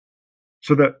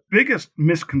So the biggest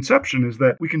misconception is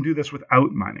that we can do this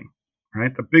without mining,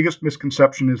 right? The biggest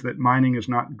misconception is that mining is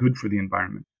not good for the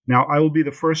environment. Now, I will be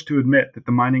the first to admit that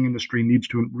the mining industry needs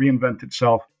to reinvent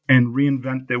itself and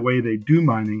reinvent the way they do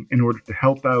mining in order to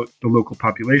help out the local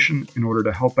population, in order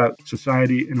to help out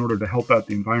society, in order to help out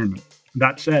the environment.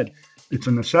 That said, it's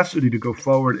a necessity to go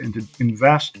forward and to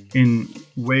invest in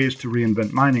ways to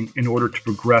reinvent mining in order to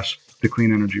progress the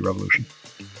clean energy revolution.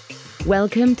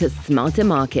 Welcome to Smarter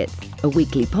Markets, a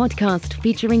weekly podcast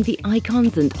featuring the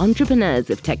icons and entrepreneurs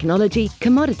of technology,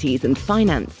 commodities and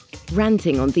finance,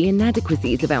 ranting on the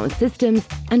inadequacies of our systems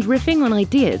and riffing on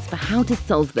ideas for how to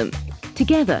solve them.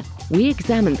 Together, we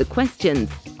examine the questions: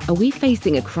 are we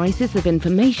facing a crisis of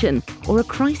information or a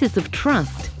crisis of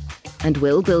trust? And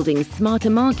will building smarter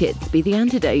markets be the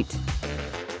antidote?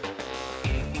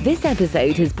 This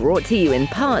episode is brought to you in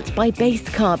part by Base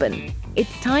Carbon.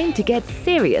 It's time to get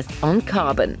serious on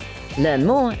carbon. Learn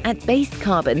more at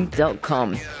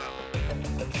basecarbon.com.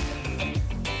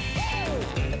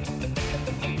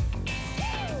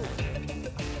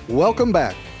 Welcome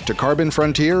back to Carbon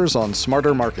Frontiers on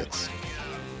Smarter Markets.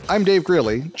 I'm Dave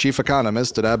Greely, Chief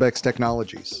Economist at Abex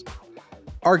Technologies.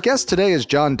 Our guest today is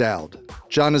John Dowd.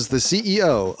 John is the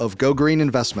CEO of GoGreen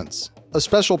Investments, a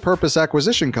special purpose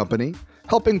acquisition company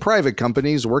helping private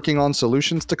companies working on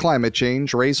solutions to climate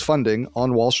change raise funding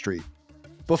on Wall Street.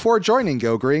 Before joining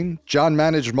GoGreen, John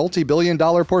managed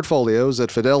multi-billion-dollar portfolios at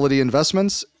Fidelity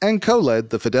Investments and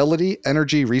co-led the Fidelity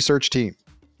Energy Research Team.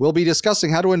 We'll be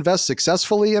discussing how to invest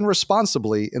successfully and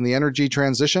responsibly in the energy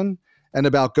transition and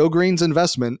about GoGreen's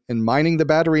investment in mining the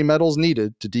battery metals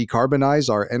needed to decarbonize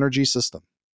our energy system.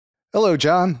 Hello,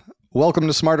 John. Welcome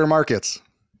to Smarter Markets.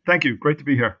 Thank you. Great to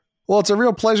be here. Well, it's a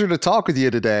real pleasure to talk with you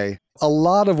today. A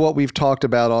lot of what we've talked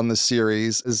about on this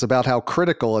series is about how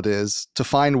critical it is to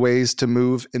find ways to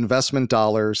move investment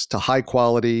dollars to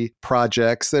high-quality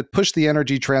projects that push the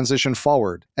energy transition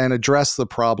forward and address the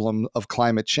problem of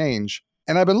climate change.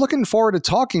 And I've been looking forward to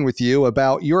talking with you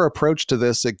about your approach to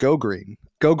this at GoGreen.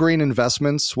 GoGreen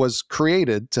Investments was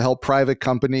created to help private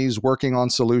companies working on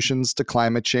solutions to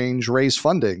climate change raise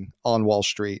funding on Wall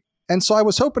Street. And so I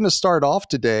was hoping to start off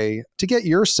today to get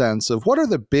your sense of what are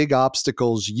the big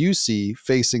obstacles you see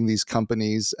facing these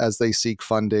companies as they seek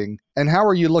funding, and how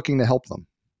are you looking to help them?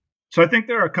 So I think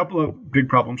there are a couple of big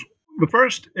problems. The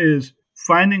first is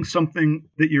finding something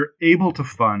that you're able to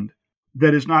fund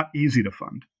that is not easy to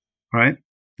fund, right?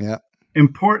 Yeah.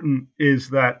 Important is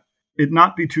that it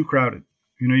not be too crowded.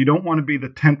 You don't want to be the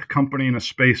 10th company in a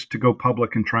space to go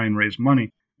public and try and raise money.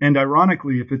 And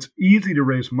ironically, if it's easy to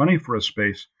raise money for a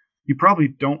space, you probably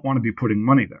don't want to be putting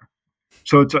money there.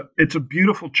 So it's a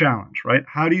beautiful challenge, right?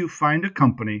 How do you find a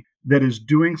company that is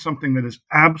doing something that is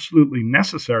absolutely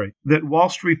necessary that Wall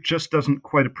Street just doesn't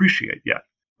quite appreciate yet?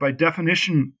 By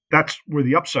definition, that's where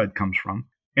the upside comes from.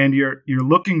 And you're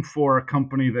looking for a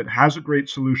company that has a great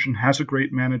solution, has a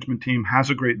great management team,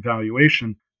 has a great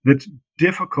valuation that's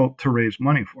difficult to raise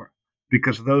money for,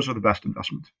 because those are the best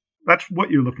investments. That's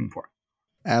what you're looking for.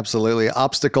 Absolutely.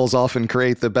 Obstacles often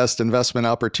create the best investment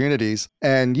opportunities.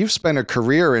 And you've spent a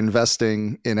career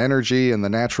investing in energy and the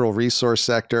natural resource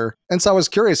sector. And so I was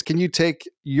curious, can you take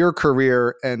your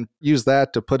career and use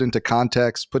that to put into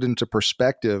context, put into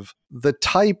perspective, the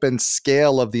type and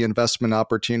scale of the investment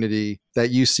opportunity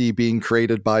that you see being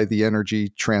created by the energy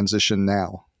transition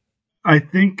now? I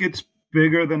think it's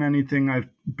bigger than anything I've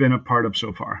been a part of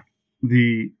so far.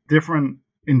 The different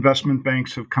investment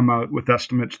banks have come out with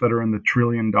estimates that are in the $1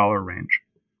 trillion range.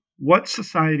 What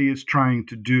society is trying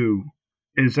to do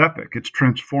is epic. It's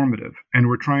transformative. And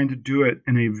we're trying to do it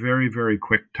in a very, very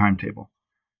quick timetable.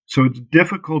 So it's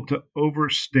difficult to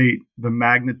overstate the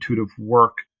magnitude of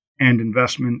work and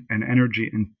investment and energy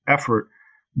and effort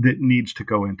that needs to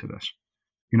go into this.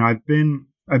 I've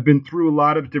been through a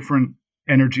lot of different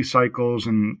energy cycles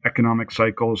and economic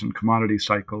cycles and commodity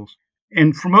cycles.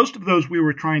 And for most of those, we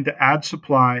were trying to add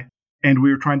supply and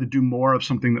we were trying to do more of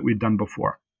something that we'd done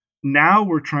before. Now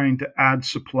we're trying to add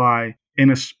supply in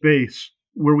a space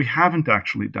where we haven't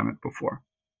actually done it before.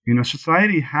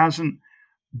 Society hasn't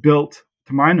built,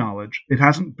 to my knowledge, it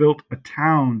hasn't built a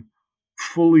town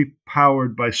fully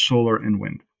powered by solar and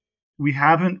wind. We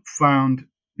haven't found,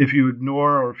 if you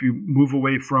ignore or if you move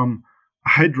away from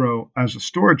hydro as a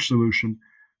storage solution,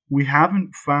 we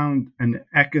haven't found an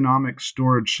economic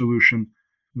storage solution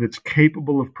that's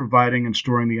capable of providing and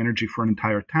storing the energy for an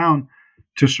entire town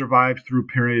to survive through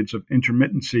periods of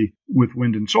intermittency with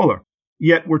wind and solar.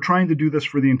 Yet we're trying to do this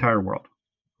for the entire world,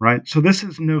 right? So this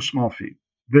is no small feat.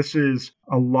 This is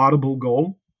a laudable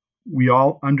goal. We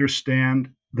all understand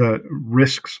the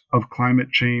risks of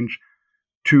climate change.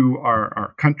 to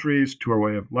our countries, to our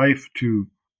way of life, to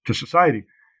society.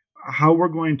 How we're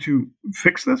going to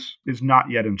fix this is not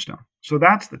yet in stone. So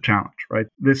that's the challenge, right?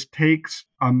 This takes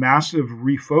a massive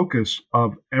refocus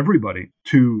of everybody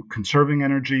to conserving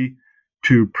energy,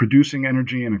 to producing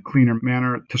energy in a cleaner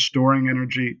manner, to storing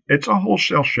energy. It's a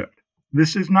wholesale shift.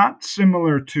 This is not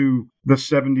similar to the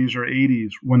 70s or 80s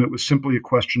when it was simply a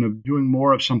question of doing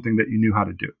more of something that you knew how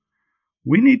to do.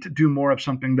 We need to do more of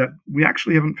something that we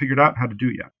actually haven't figured out how to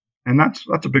do yet. And that's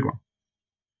a big one.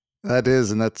 That is,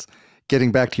 and that's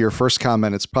getting back to your first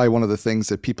comment. It's probably one of the things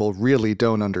that people really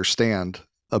don't understand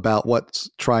about what's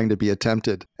trying to be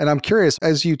attempted. And I'm curious,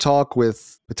 as you talk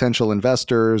with potential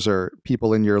investors or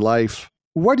people in your life,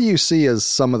 what do you see as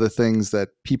some of the things that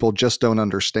people just don't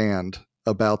understand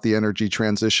about the energy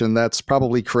transition that's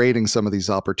probably creating some of these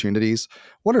opportunities?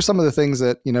 What are some of the things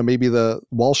that, maybe the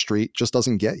Wall Street just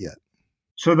doesn't get yet?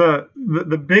 So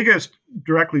the biggest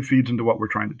directly feeds into what we're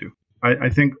trying to do. I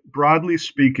think broadly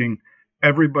speaking,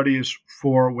 everybody is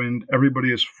for wind,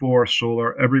 everybody is for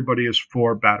solar, everybody is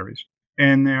for batteries.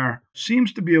 And there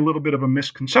seems to be a little bit of a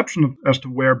misconception as to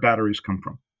where batteries come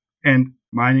from. And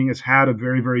mining has had a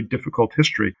very, very difficult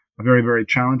history, a very, very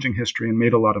challenging history, and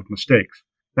made a lot of mistakes.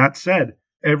 That said,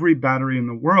 every battery in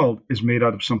the world is made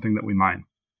out of something that we mine.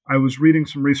 I was reading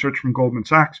some research from Goldman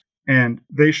Sachs, and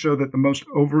they show that the most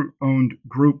over-owned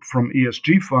group from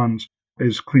ESG funds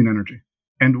is clean energy.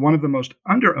 And one of the most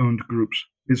under-owned groups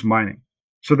is mining.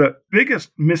 So the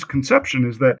biggest misconception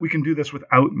is that we can do this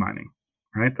without mining,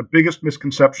 right? The biggest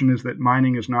misconception is that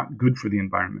mining is not good for the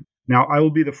environment. Now, I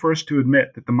will be the first to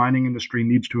admit that the mining industry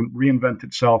needs to reinvent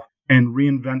itself and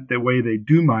reinvent the way they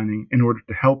do mining in order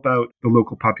to help out the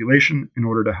local population, in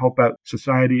order to help out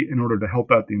society, in order to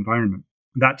help out the environment.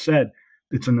 That said,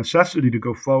 it's a necessity to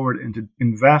go forward and to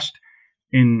invest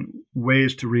in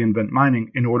ways to reinvent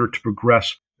mining in order to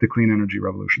progress the clean energy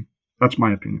revolution. That's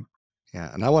my opinion.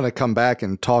 Yeah, and I want to come back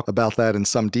and talk about that in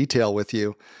some detail with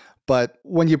you. But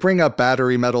when you bring up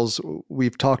battery metals,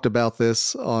 we've talked about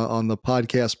this on the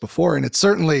podcast before, and it's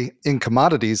certainly in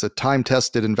commodities a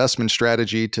time-tested investment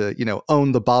strategy to,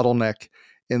 own the bottleneck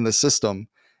in the system.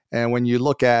 And when you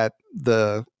look at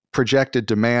the projected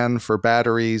demand for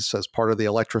batteries as part of the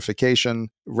electrification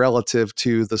relative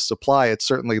to the supply, it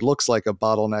certainly looks like a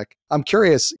bottleneck. I'm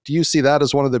curious, do you see that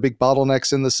as one of the big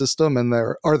bottlenecks in the system? And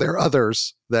are there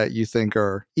others that you think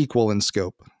are equal in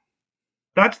scope?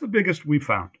 That's the biggest we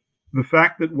found. The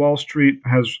fact that Wall Street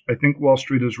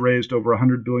has raised over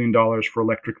 $100 billion for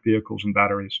electric vehicles and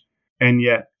batteries. And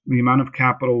yet the amount of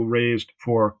capital raised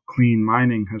for clean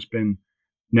mining has been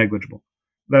negligible.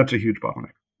 That's a huge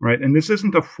bottleneck, right? And this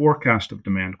isn't a forecast of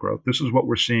demand growth. This is what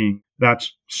we're seeing.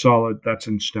 That's solid. That's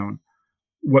in stone.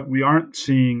 What we aren't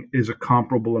seeing is a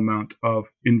comparable amount of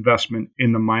investment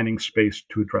in the mining space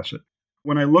to address it.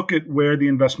 When I look at where the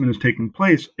investment is taking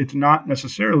place, it's not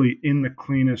necessarily in the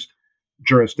cleanest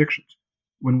jurisdictions.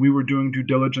 When we were doing due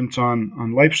diligence on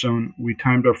Lifezone, we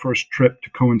timed our first trip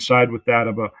to coincide with that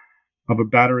of a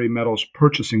battery metals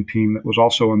purchasing team that was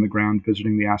also on the ground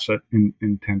visiting the asset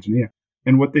in Tanzania.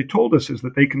 And what they told us is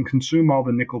that they can consume all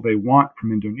the nickel they want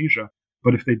from Indonesia,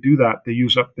 but if they do that, they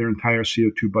use up their entire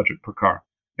CO2 budget per car.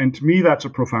 And to me, that's a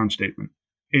profound statement.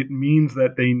 It means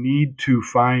that they need to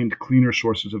find cleaner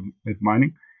sources of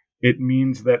mining. It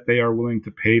means that they are willing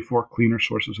to pay for cleaner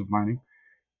sources of mining.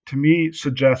 To me,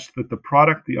 suggests that the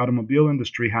product the automobile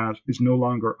industry has is no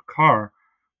longer a car,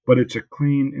 but it's a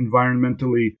clean,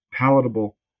 environmentally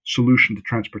palatable solution to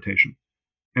transportation.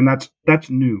 And that's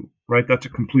new, right? That's a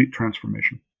complete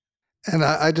transformation. And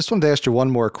I just wanted to ask you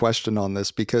one more question on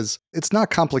this, because it's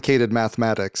not complicated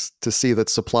mathematics to see that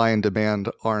supply and demand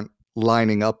aren't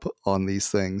lining up on these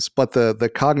things, but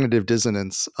the cognitive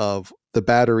dissonance of the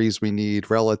batteries we need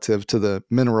relative to the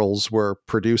minerals we're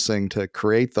producing to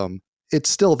create them, it's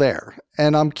still there.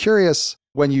 And I'm curious,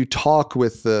 when you talk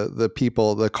with the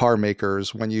people, the car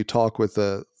makers, when you talk with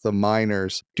the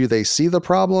miners, do they see the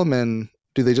problem and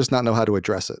do they just not know how to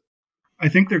address it? I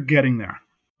think they're getting there.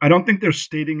 I don't think they're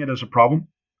stating it as a problem.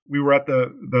 We were at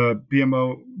the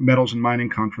BMO Metals and Mining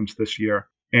Conference this year,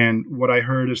 and what I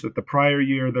heard is that the prior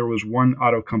year there was one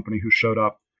auto company who showed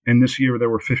up, and this year there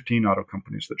were 15 auto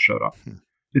companies that showed up.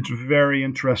 It's very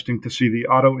interesting to see the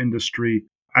auto industry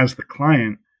as the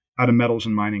client at a metals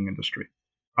and mining industry.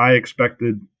 I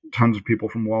expected tons of people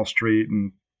from Wall Street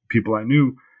and people I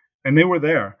knew, and they were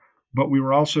there, but we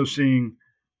were also seeing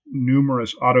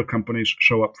numerous auto companies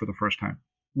show up for the first time.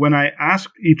 When I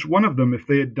asked each one of them if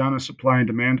they had done a supply and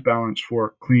demand balance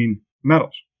for clean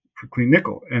metals, for clean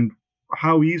nickel, and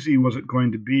how easy was it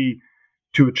going to be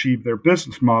to achieve their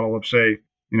business model of, say,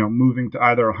 moving to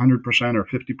either 100% or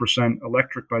 50%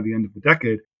 electric by the end of the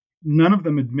decade. None of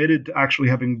them admitted to actually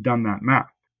having done that math.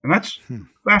 And that's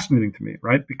fascinating to me,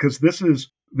 right? Because this is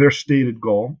their stated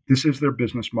goal. This is their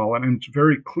business model. And it's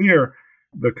very clear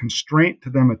the constraint to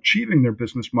them achieving their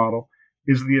business model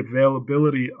is the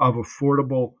availability of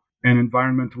affordable and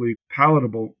environmentally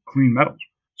palatable clean metals.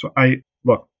 So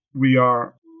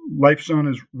LifeZone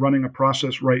is running a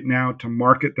process right now to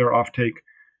market their offtake.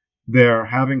 They're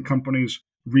having companies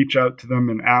reach out to them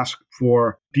and ask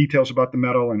for details about the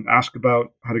metal and ask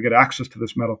about how to get access to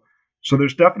this metal. So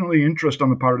there's definitely interest on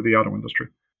the part of the auto industry.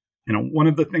 One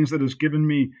of the things that has given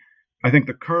me, I think,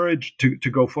 the courage to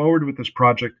go forward with this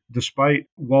project, despite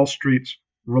Wall Street's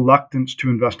reluctance to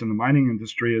invest in the mining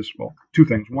industry, is, well, two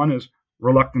things. One is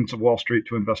reluctance of Wall Street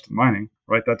to invest in mining,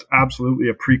 right? That's absolutely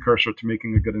a precursor to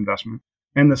making a good investment.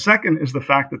 And the second is the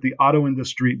fact that the auto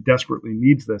industry desperately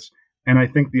needs this. And I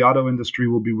think the auto industry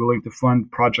will be willing to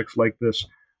fund projects like this,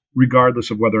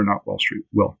 regardless of whether or not Wall Street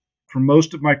will. For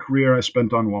most of my career, I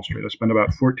spent on Wall Street. I spent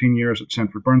about 14 years at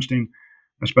Sanford Bernstein.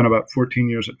 I spent about 14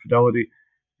 years at Fidelity.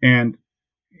 And,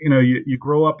 you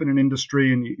grow up in an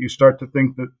industry and you start to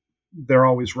think that they're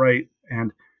always right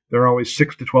and they're always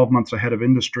 6 to 12 months ahead of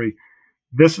industry.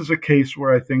 This is a case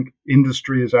where I think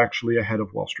industry is actually ahead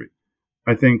of Wall Street.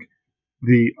 I think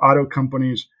the auto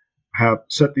companies have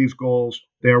set these goals.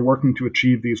 They are working to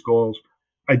achieve these goals.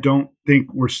 I don't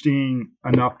think we're seeing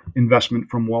enough investment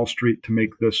from Wall Street to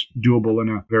make this doable in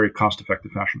a very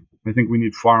cost-effective fashion. I think we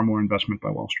need far more investment by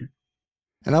Wall Street.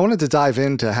 And I wanted to dive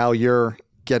into how you're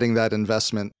getting that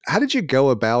investment. How did you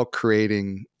go about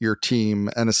creating your team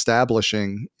and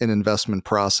establishing an investment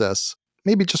process?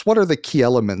 Maybe just what are the key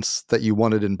elements that you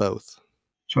wanted in both?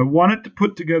 So I wanted to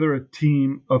put together a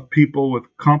team of people with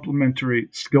complementary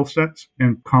skill sets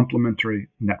and complementary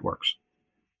networks.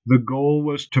 The goal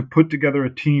was to put together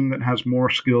a team that has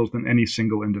more skills than any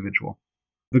single individual.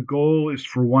 The goal is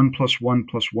for 1 + 1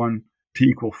 + 1 to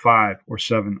equal 5 or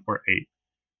 7 or 8.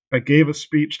 I gave a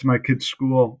speech to my kids'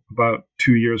 school about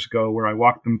 2 years ago where I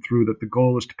walked them through that the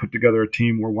goal is to put together a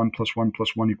team where 1 + 1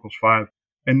 + 1 = 5.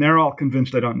 And they're all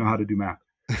convinced I don't know how to do math.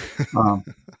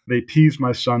 They tease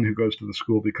my son who goes to the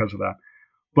school because of that.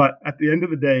 But at the end of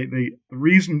the day, the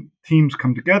reason teams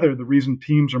come together, the reason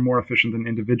teams are more efficient than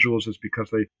individuals is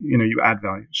because you add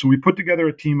value. So we put together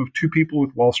a team of 2 people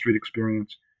with Wall Street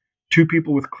experience, 2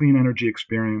 people with clean energy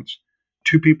experience,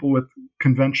 2 people with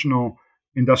conventional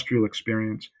industrial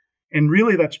experience. And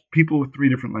really that's people with 3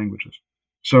 different languages.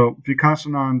 So Vikas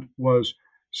Anand was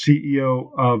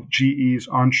CEO of GE's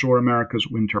onshore America's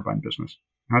wind turbine business.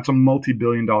 That's a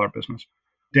multi-billion-dollar business.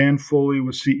 Dan Foley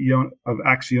was CEO of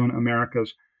Axion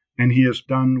Americas, and he has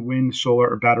done wind, solar,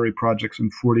 or battery projects in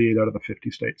 48 out of the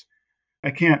 50 states.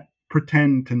 I can't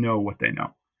pretend to know what they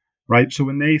know, right? So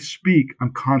when they speak,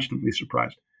 I'm constantly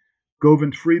surprised.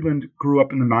 Govind Friedland grew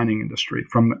up in the mining industry.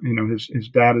 His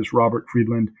dad is Robert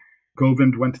Friedland.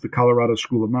 Govind went to the Colorado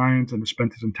School of Mines and has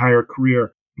spent his entire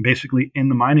career basically in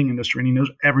the mining industry, and he knows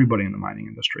everybody in the mining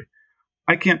industry.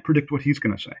 I can't predict what he's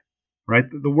going to say, right?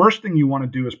 The worst thing you want to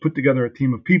do is put together a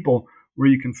team of people where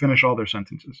you can finish all their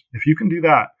sentences. If you can do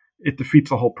that, it defeats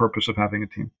the whole purpose of having a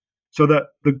team. So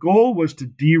the goal was to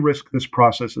de-risk this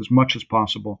process as much as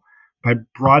possible by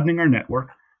broadening our network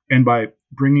and by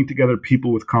bringing together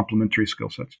people with complementary skill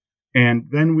sets. And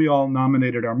then we all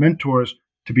nominated our mentors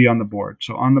to be on the board.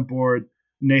 So on the board,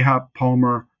 Neha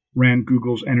Palmer ran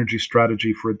Google's energy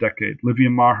strategy for a decade. Livia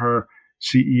Maher,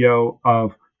 CEO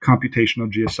of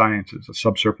Computational Geosciences, a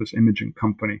subsurface imaging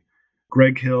company.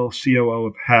 Greg Hill, COO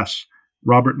of Hess.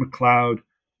 Robert McLeod,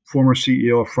 former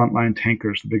CEO of Frontline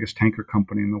Tankers, the biggest tanker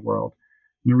company in the world.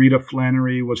 Narita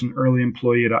Flannery was an early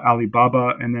employee at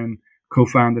Alibaba and then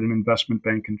co-founded an investment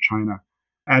bank in China.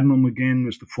 Admiral McGinn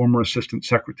is the former Assistant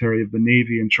Secretary of the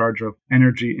Navy in charge of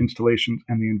energy installations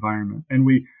and the environment. And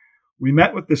we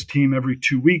met with this team every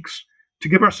 2 weeks to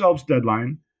give ourselves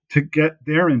deadline to get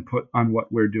their input on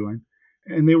what we're doing.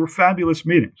 And they were fabulous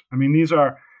meetings. I mean,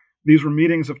 these were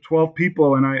meetings of 12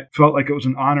 people, and I felt like it was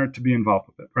an honor to be involved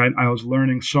with it, right? I was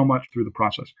learning so much through the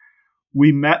process.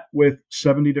 We met with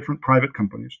 70 different private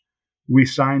companies. We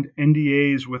signed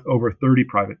NDAs with over 30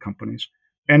 private companies,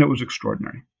 and it was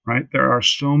extraordinary, right? There are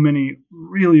so many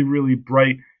really, really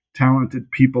bright, talented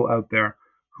people out there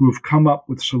who have come up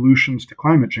with solutions to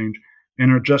climate change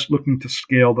and are just looking to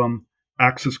scale them,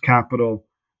 access capital,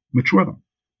 mature them.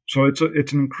 So it's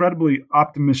an incredibly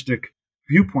optimistic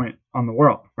viewpoint on the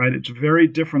world, right? It's very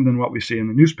different than what we see in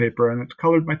the newspaper, and it's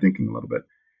colored my thinking a little bit.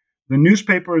 The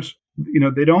newspapers,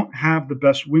 they don't have the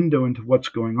best window into what's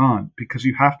going on because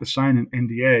you have to sign an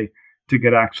NDA to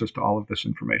get access to all of this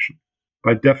information.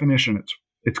 By definition, it's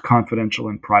it's confidential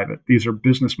and private. These are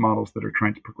business models that are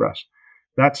trying to progress.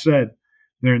 That said,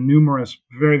 there are numerous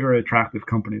very, very attractive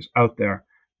companies out there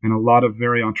and a lot of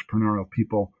very entrepreneurial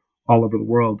people all over the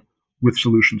world with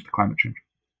solutions to climate change.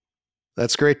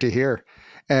 That's great to hear.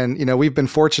 And, we've been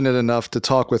fortunate enough to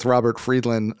talk with Robert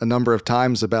Friedland a number of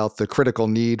times about the critical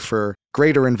need for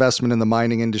greater investment in the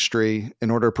mining industry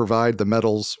in order to provide the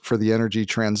metals for the energy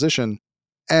transition.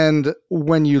 And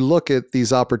when you look at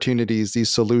these opportunities,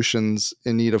 these solutions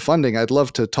in need of funding, I'd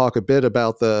love to talk a bit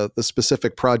about the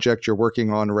specific project you're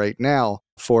working on right now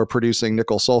for producing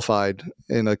nickel sulfide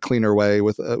in a cleaner way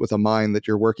with a mine that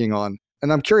you're working on.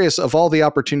 And I'm curious, of all the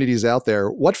opportunities out there,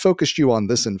 what focused you on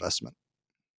this investment?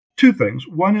 Two things.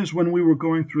 One is when we were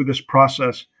going through this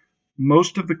process,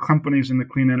 most of the companies in the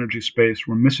clean energy space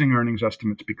were missing earnings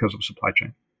estimates because of supply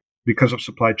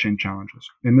chain challenges.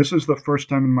 And this is the first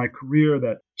time in my career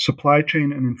that supply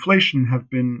chain and inflation have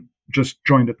been just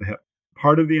joined at the hip.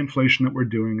 Part of the inflation that we're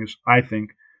doing is, I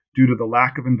think, due to the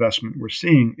lack of investment we're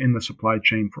seeing in the supply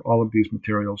chain for all of these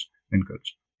materials and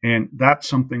goods. And that's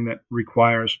something that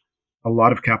requires a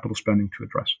lot of capital spending to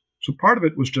address. So part of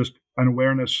it was just an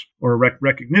awareness or a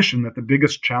recognition that the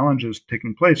biggest challenges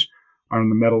taking place are in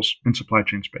the metals and supply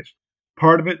chain space.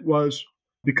 Part of it was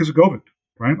because of Govind,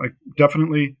 right? Like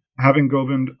definitely having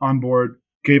Govind on board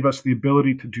gave us the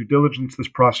ability to due diligence this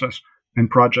process and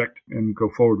project and go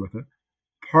forward with it.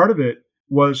 Part of it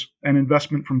was an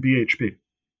investment from BHP.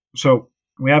 So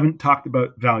we haven't talked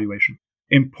about valuation.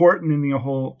 Important in the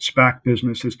whole SPAC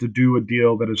business is to do a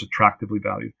deal that is attractively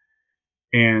valued.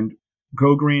 And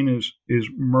GoGreen is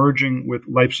merging with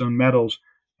Lifezone Metals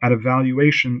at a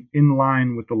valuation in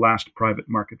line with the last private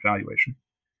market valuation.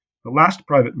 The last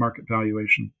private market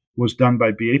valuation was done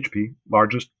by BHP,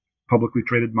 largest publicly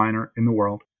traded miner in the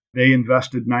world. They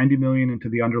invested $90 million into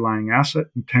the underlying asset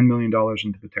and $10 million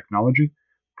into the technology,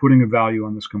 putting a value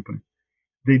on this company.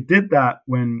 They did that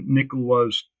when nickel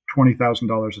was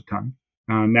 $20,000 a ton.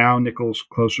 Now nickel's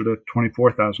closer to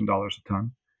 $24,000 a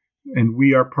ton. And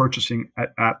we are purchasing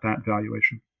at that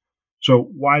valuation. So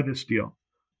why this deal?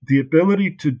 The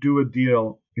ability to do a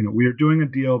deal, we are doing a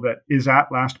deal that is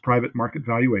at last private market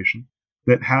valuation,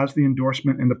 that has the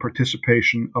endorsement and the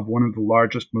participation of one of the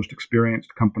largest, most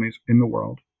experienced companies in the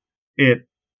world. It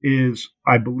is,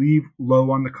 I believe, low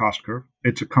on the cost curve.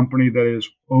 It's a company that is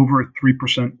over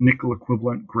 3% nickel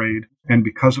equivalent grade. And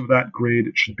because of that grade,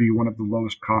 it should be one of the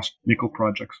lowest cost nickel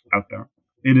projects out there.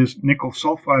 It is nickel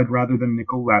sulfide rather than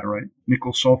nickel laterite.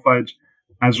 Nickel sulfides,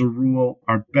 as a rule,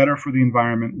 are better for the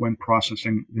environment when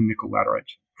processing than nickel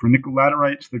laterites. For nickel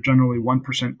laterites, they're generally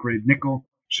 1% grade nickel,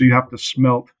 so you have to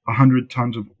smelt 100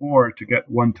 tons of ore to get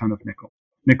 1 ton of nickel.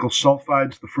 Nickel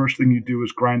sulfides, the first thing you do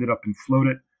is grind it up and float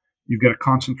it. You get a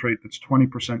concentrate that's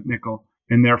 20% nickel,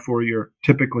 and therefore you're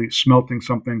typically smelting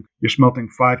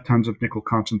 5 tons of nickel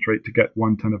concentrate to get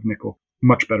 1 ton of nickel.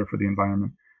 Much better for the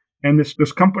environment. And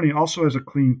this company also has a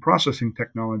clean processing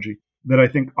technology that I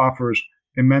think offers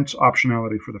immense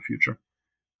optionality for the future.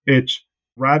 It's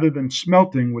rather than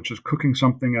smelting, which is cooking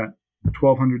something at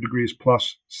 1200 degrees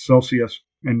plus Celsius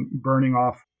and burning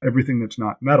off everything that's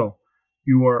not metal,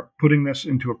 you are putting this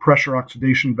into a pressure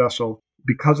oxidation vessel.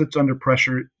 Because it's under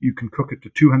pressure, you can cook it to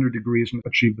 200 degrees and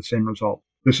achieve the same result.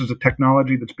 This is a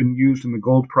technology that's been used in the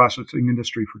gold processing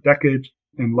industry for decades,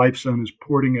 and Lifezone is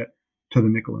porting it to the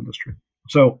nickel industry.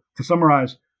 So to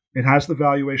summarize, it has the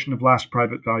valuation of last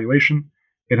private valuation.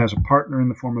 It has a partner in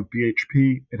the form of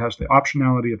BHP. It has the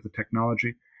optionality of the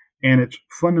technology. And it's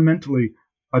fundamentally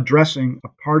addressing a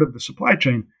part of the supply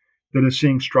chain that is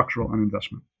seeing structural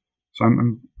uninvestment. So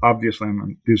I'm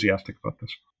enthusiastic about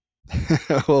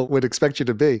this. Well, would expect you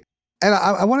to be. And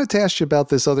I wanted to ask you about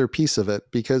this other piece of it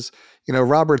because,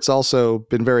 Robert's also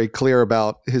been very clear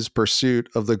about his pursuit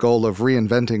of the goal of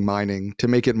reinventing mining to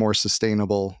make it more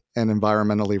sustainable and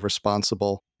environmentally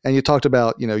responsible. And you talked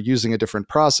about, using a different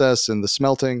process in the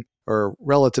smelting or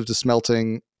relative to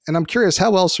smelting. And I'm curious,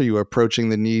 how else are you approaching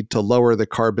the need to lower the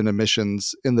carbon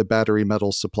emissions in the battery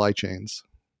metal supply chains?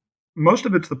 Most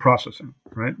of it's the processing,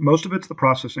 right? Most of it's the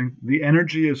processing. The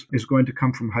energy is going to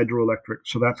come from hydroelectric,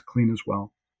 so that's clean as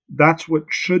well. That's what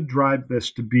should drive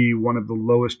this to be one of the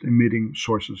lowest emitting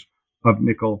sources of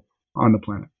nickel on the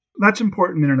planet. That's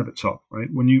important in and of itself, right?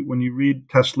 When you read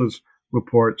Tesla's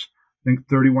reports, I think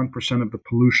 31% of the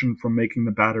pollution from making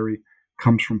the battery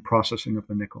comes from processing of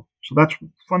the nickel. So that's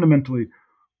fundamentally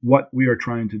what we are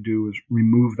trying to do, is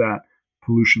remove that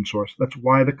pollution source. That's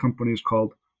why the company is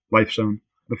called Lifezone.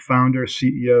 The founder,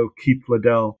 CEO, Keith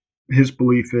Liddell, his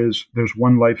belief is there's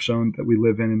one life zone that we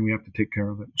live in and we have to take care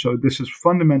of it. So this is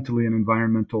fundamentally an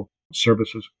environmental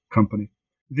services company.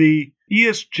 The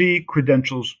ESG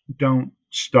credentials don't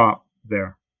stop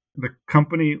there. The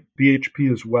company,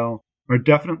 BHP as well, are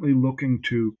definitely looking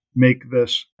to make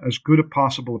this as good a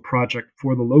possible a project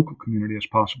for the local community as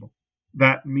possible.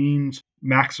 That means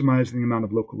maximizing the amount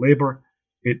of local labor.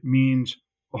 It means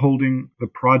holding the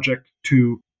project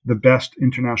to the best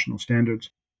international standards.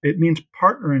 It means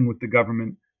partnering with the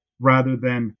government rather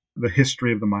than the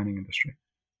history of the mining industry.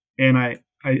 And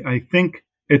I think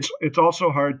it's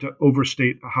also hard to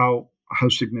overstate how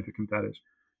significant that is.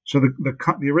 So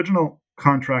the original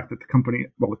contract that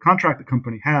the contract the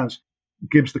company has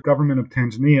gives the government of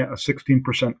Tanzania a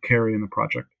 16% carry in the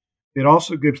project. It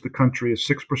also gives the country a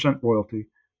 6% royalty,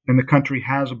 and the country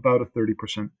has about a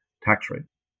 30% tax rate.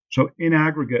 So in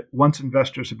aggregate, once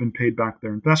investors have been paid back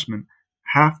their investment,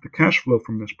 half the cash flow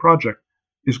from this project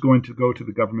is going to go to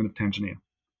the government of Tanzania.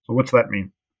 So what's that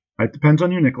mean? It depends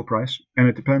on your nickel price, and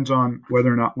it depends on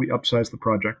whether or not we upsize the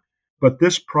project. But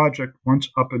this project, once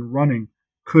up and running,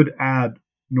 could add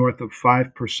north of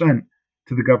 5%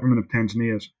 to the government of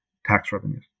Tanzania's tax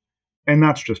revenues. And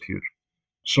that's just huge.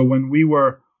 So when we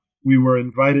were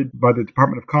invited by the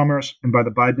Department of Commerce and by the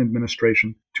Biden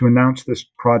administration to announce this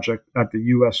project at the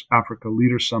U.S. Africa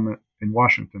Leaders Summit in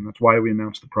Washington. That's why we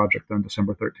announced the project on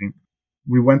December 13th.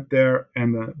 We went there,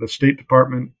 and the State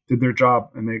Department did their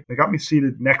job, and they got me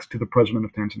seated next to the president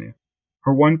of Tanzania.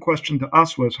 Her one question to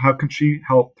us was, how can she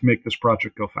help to make this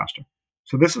project go faster?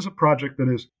 So this is a project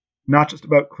that is not just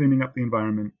about cleaning up the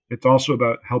environment. It's also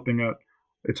about helping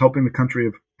the country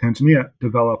of Tanzania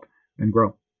develop and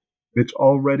grow. It's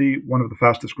already one of the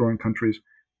fastest growing countries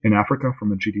in Africa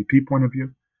from a GDP point of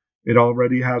view. It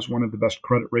already has one of the best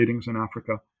credit ratings in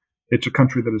Africa. It's a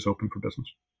country that is open for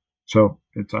business. So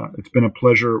it's been a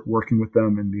pleasure working with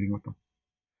them and meeting with them.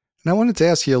 And I wanted to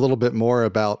ask you a little bit more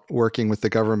about working with the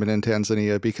government in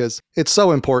Tanzania, because it's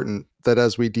so important that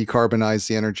as we decarbonize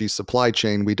the energy supply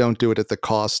chain, we don't do it at the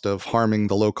cost of harming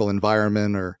the local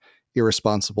environment or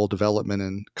irresponsible development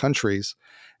in countries.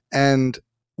 And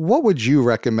what would you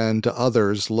recommend to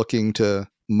others looking to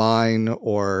mine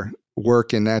or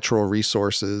work in natural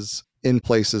resources in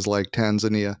places like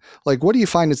Tanzania? Like, what do you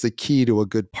find is the key to a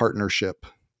good partnership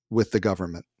with the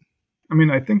government? I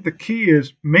mean, I think the key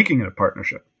is making it a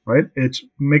partnership, right? It's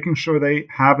making sure they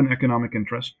have an economic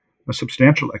interest, a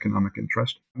substantial economic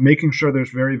interest, making sure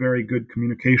there's very, very good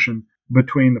communication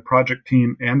between the project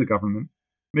team and the government,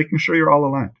 making sure you're all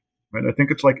aligned, right? I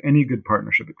think it's like any good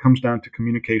partnership. It comes down to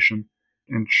communication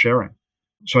and sharing.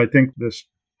 So I think this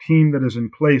team that is in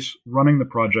place running the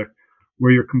project,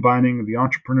 where you're combining the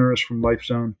entrepreneurs from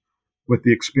LifeZone with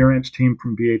the experienced team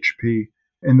from BHP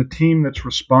and the team that's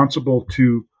responsible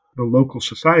to the local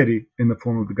society in the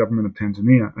form of the government of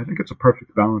Tanzania, I think it's a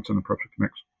perfect balance and a perfect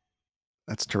mix.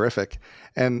 That's terrific.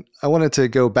 And I wanted to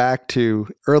go back to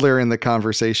earlier in the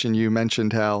conversation, you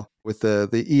mentioned how with the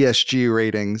ESG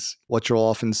ratings, what you'll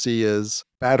often see is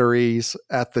batteries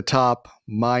at the top,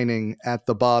 mining at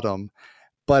the bottom.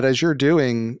 But as you're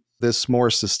doing this more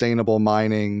sustainable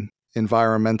mining,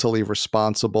 environmentally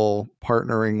responsible,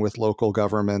 partnering with local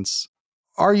governments,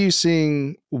 are you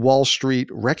seeing Wall Street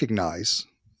recognize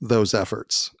those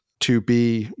efforts to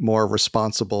be more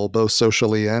responsible, both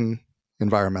socially and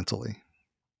environmentally?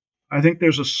 I think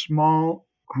there's a small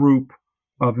group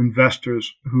of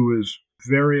investors who is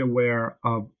very aware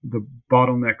of the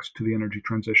bottlenecks to the energy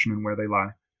transition and where they lie.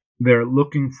 They're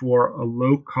looking for a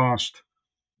low-cost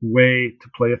way to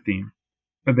play a theme.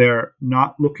 They're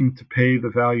not looking to pay the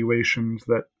valuations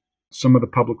that some of the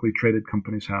publicly traded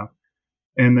companies have.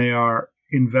 And they are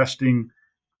investing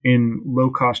in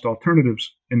low-cost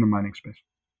alternatives in the mining space.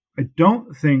 I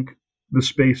don't think the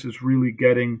space is really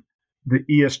getting the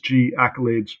ESG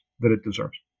accolades that it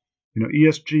deserves.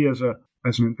 ESG as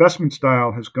an investment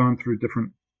style has gone through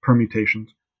different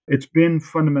permutations. It's been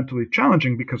fundamentally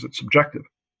challenging because it's subjective.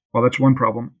 Well, that's one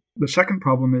problem. The second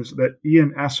problem is that E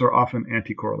and S are often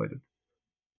anti-correlated.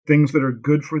 Things that are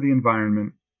good for the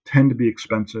environment tend to be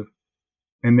expensive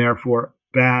and therefore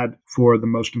bad for the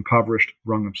most impoverished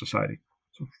rung of society.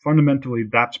 So fundamentally,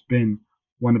 that's been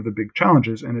one of the big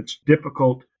challenges, and it's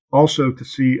difficult also to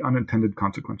see unintended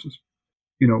consequences.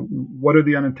 What are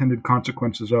the unintended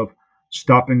consequences of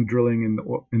stopping drilling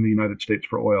in the United States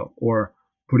for oil, or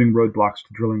putting roadblocks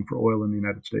to drilling for oil in the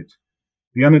United States?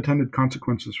 The unintended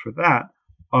consequences for that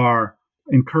are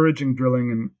encouraging drilling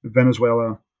in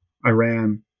Venezuela,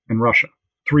 Iran, and Russia,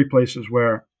 three places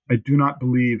where I do not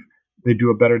believe they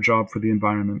do a better job for the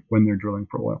environment when they're drilling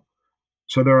for oil.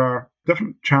 So there are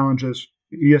different challenges.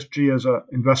 ESG as an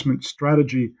investment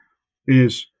strategy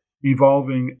is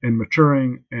evolving and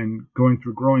maturing and going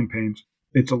through growing pains.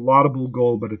 It's a laudable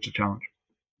goal, but it's a challenge.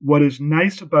 What is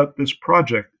nice about this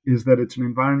project is that it's an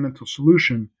environmental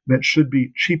solution that should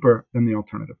be cheaper than the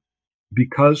alternative.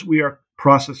 Because we are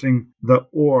processing the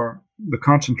ore, the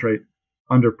concentrate,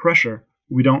 under pressure,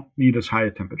 we don't need as high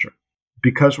a temperature.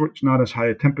 Because it's not as high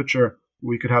a temperature,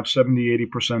 we could have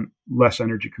 70-80% less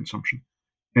energy consumption,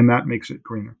 and that makes it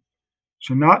greener.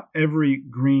 So not every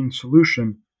green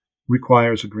solution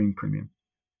requires a green premium.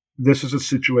 This is a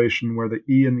situation where the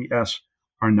E and the S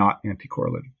are not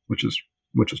anti-correlated, which is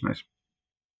nice.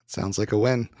 Sounds like a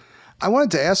win. I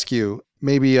wanted to ask you,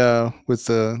 maybe with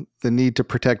the need to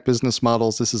protect business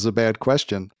models, this is a bad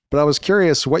question, but I was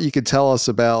curious what you could tell us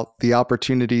about the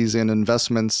opportunities and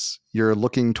investments you're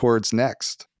looking towards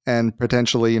next. And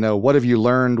potentially, what have you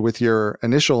learned with your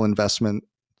initial investment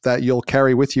that you'll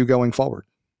carry with you going forward?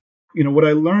 What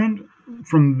I learned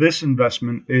from this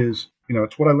investment is,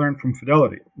 it's what I learned from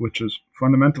Fidelity, which is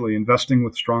fundamentally investing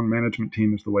with strong management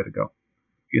team is the way to go.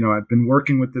 I've been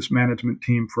working with this management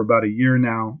team for about a year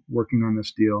now, working on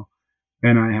this deal,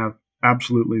 and I have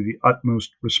absolutely the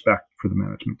utmost respect for the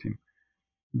management team.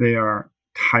 They are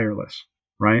tireless,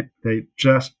 right? They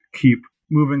just keep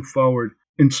moving forward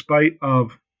in spite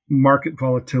of market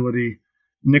volatility,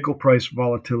 nickel price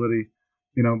volatility.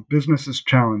 Business is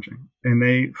challenging, and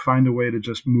they find a way to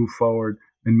just move forward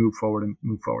and move forward and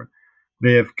move forward.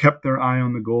 They have kept their eye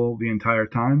on the goal the entire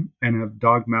time and have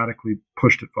dogmatically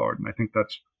pushed it forward, and I think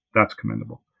that's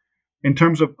commendable. In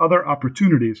terms of other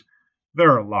opportunities,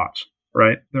 there are lots,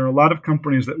 right? There are a lot of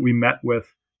companies that we met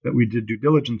with, that we did due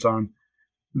diligence on,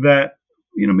 that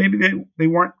maybe they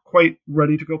weren't quite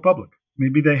ready to go public.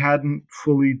 Maybe they hadn't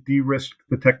fully de-risked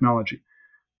the technology.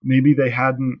 Maybe they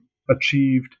hadn't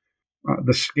achieved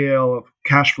the scale of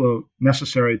cash flow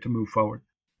necessary to move forward.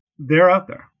 They're out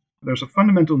there. There's a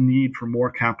fundamental need for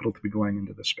more capital to be going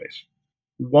into this space.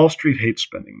 Wall Street hates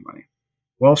spending money.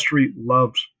 Wall Street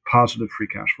loves positive free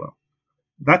cash flow.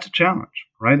 That's a challenge,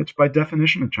 right? It's by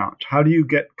definition a challenge. How do you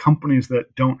get companies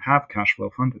that don't have cash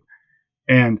flow funded?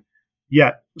 And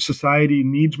yet, society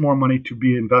needs more money to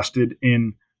be invested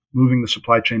in moving the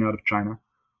supply chain out of China.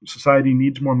 Society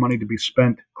needs more money to be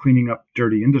spent cleaning up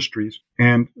dirty industries,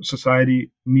 and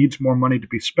society needs more money to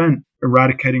be spent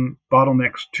eradicating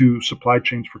bottlenecks to supply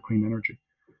chains for clean energy.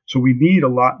 So we need a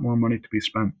lot more money to be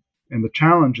spent. And the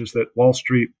challenge is that Wall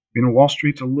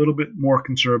Street's a little bit more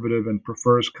conservative and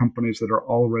prefers companies that are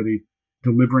already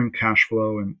delivering cash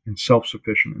flow and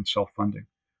self-sufficient and self-funding.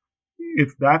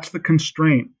 If that's the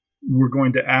constraint, we're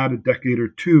going to add a decade or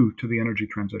two to the energy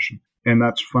transition. And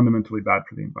that's fundamentally bad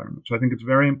for the environment. So I think it's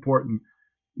very important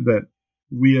that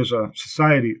we as a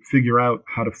society figure out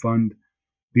how to fund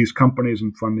these companies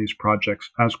and fund these projects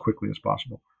as quickly as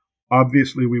possible.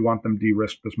 Obviously, we want them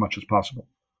de-risked as much as possible.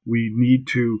 We need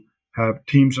to have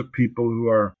teams of people who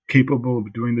are capable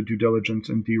of doing the due diligence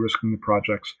and de-risking the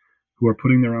projects, who are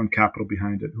putting their own capital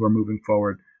behind it, who are moving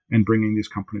forward and bringing these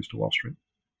companies to Wall Street.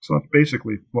 So that's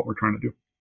basically what we're trying to do.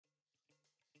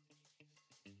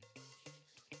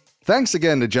 Thanks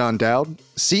again to John Dowd,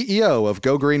 CEO of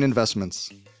GoGreen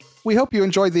Investments. We hope you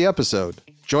enjoyed the episode.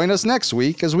 Join us next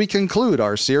week as we conclude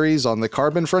our series on the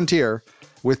carbon frontier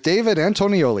with David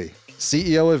Antonioli,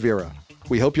 CEO of Vera.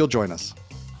 We hope you'll join us.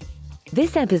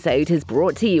 This episode is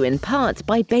brought to you in part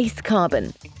by Base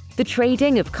Carbon. The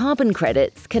trading of carbon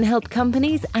credits can help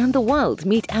companies and the world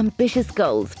meet ambitious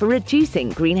goals for reducing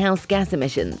greenhouse gas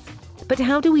emissions. But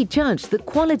how do we judge the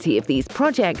quality of these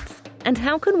projects? And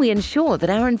how can we ensure that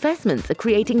our investments are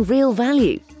creating real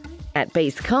value? At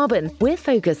Base Carbon, we're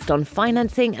focused on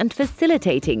financing and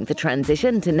facilitating the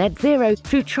transition to net zero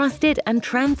through trusted and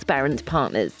transparent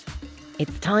partners.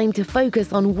 It's time to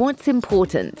focus on what's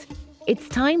important. It's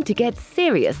time to get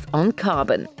serious on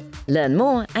carbon. Learn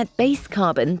more at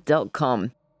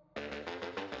basecarbon.com.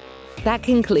 That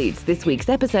concludes this week's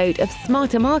episode of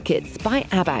Smarter Markets by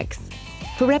Abax.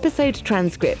 For episode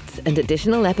transcripts and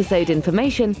additional episode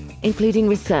information, including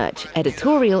research,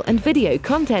 editorial, and video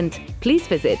content, please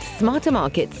visit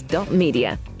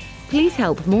smartermarkets.media. Please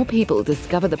help more people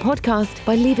discover the podcast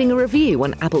by leaving a review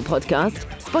on Apple Podcast,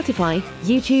 Spotify,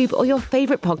 YouTube, or your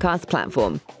favorite podcast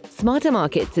platform. Smarter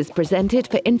Markets is presented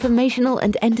for informational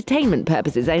and entertainment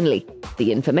purposes only.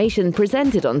 The information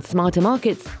presented on Smarter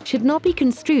Markets should not be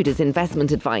construed as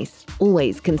investment advice.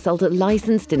 Always consult a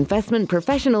licensed investment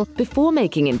professional before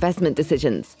making investment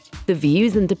decisions. The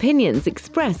views and opinions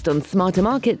expressed on Smarter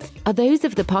Markets are those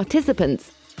of the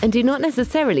participants and do not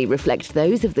necessarily reflect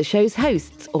those of the show's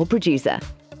hosts or producer.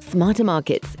 Smarter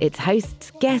Markets, its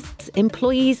hosts, guests,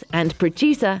 employees, and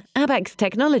producer, Abax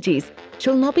Technologies,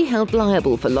 shall not be held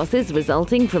liable for losses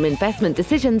resulting from investment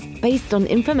decisions based on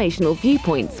informational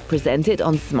viewpoints presented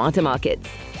on Smarter Markets.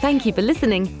 Thank you for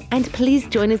listening, and please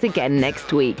join us again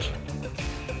next week.